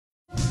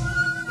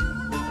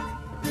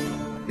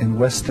In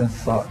Western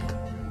thought,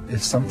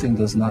 if something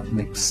does not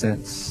make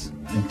sense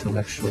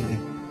intellectually,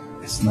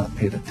 it's not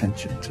paid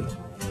attention to.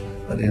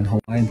 But in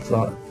Hawaiian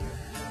thought,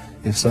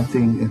 if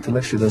something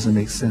intellectually doesn't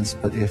make sense,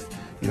 but if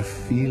your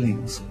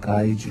feelings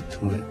guide you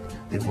to it,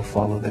 they will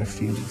follow their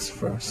feelings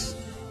first.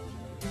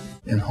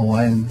 In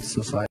Hawaiian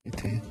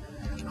society,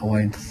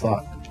 Hawaiian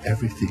thought,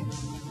 everything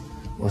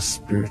was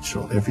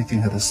spiritual. Everything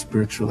had a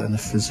spiritual and a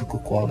physical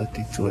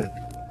quality to it.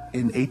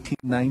 In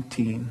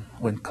 1819,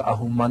 when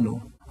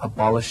Ka'ahumanu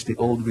abolished the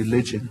old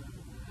religion,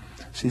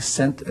 she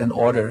sent an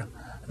order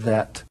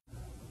that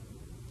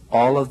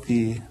all of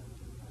the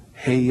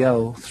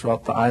heiau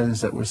throughout the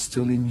islands that were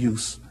still in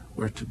use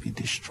were to be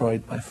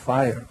destroyed by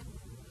fire.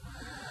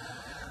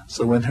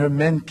 So when her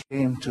men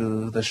came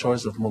to the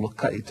shores of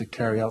Molokai to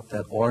carry out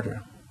that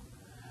order,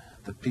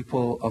 the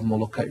people of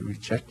Molokai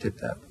rejected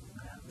that.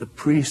 The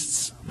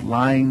priests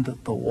lined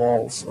the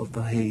walls of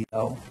the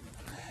heiau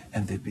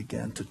and they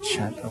began to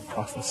chant a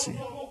prophecy.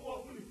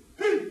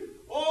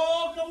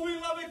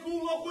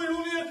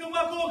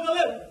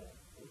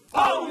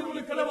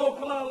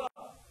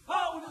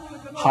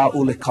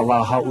 Ha'ule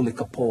kala, ha'ule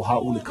kapo,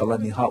 ha'ule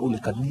kalani, ha'ule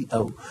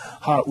kani'au,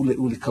 ha'ule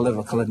ule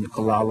kaleva, kalani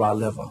kalara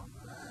leva,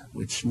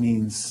 which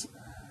means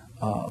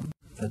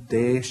the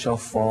day shall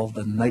fall,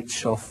 the night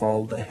shall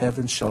fall, the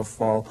heavens shall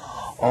fall,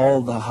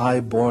 all the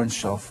highborn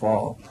shall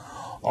fall.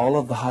 All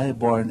of the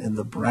highborn in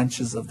the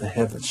branches of the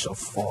heavens shall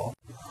fall.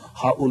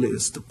 Ha'ule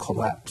is to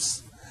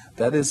collapse.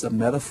 That is a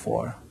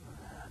metaphor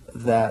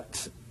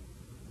that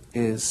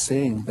is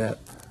saying that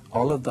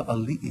all of the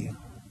ali'i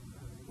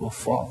will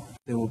fall.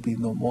 There will be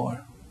no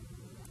more.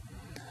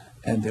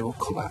 And they will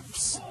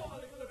collapse.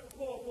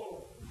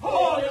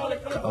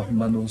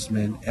 Ka'ahumanu's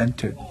men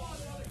entered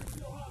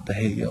the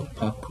heiau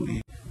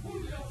Pakui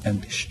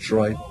and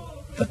destroyed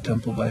the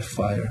temple by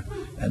fire,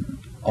 and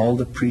all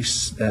the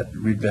priests that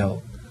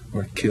rebelled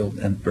were killed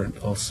and burnt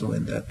also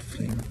in that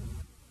flame.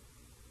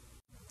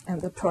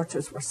 And the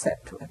torches were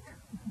set to it.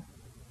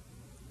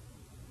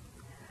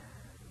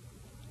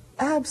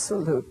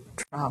 Absolute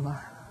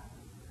trauma.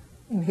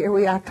 And here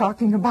we are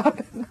talking about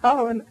it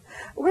now, and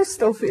we're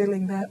still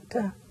feeling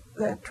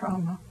that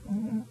trauma.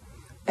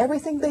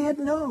 Everything they had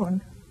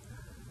known,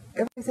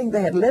 everything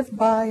they had lived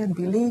by and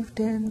believed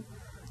in,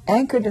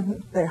 anchored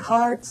in their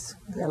hearts,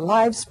 their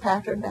lives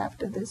patterned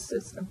after this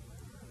system,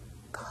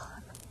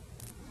 gone.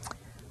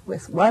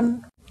 With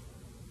one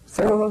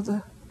throw of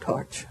the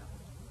torch,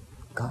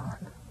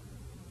 gone.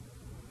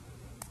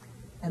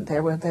 And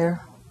there were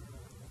their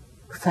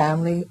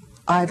family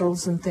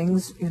idols and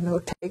things,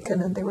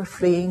 taken, and they were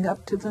fleeing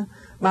up to the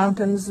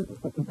mountains,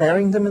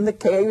 burying them in the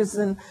caves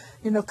and,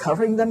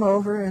 covering them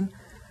over, and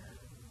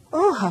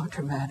oh, how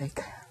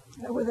traumatic.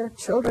 With their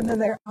children in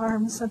their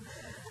arms and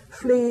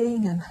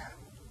fleeing, and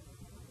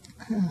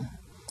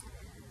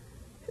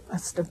it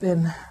must have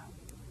been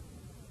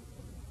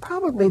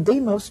probably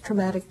the most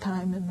traumatic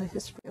time in the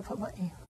history of Hawaii.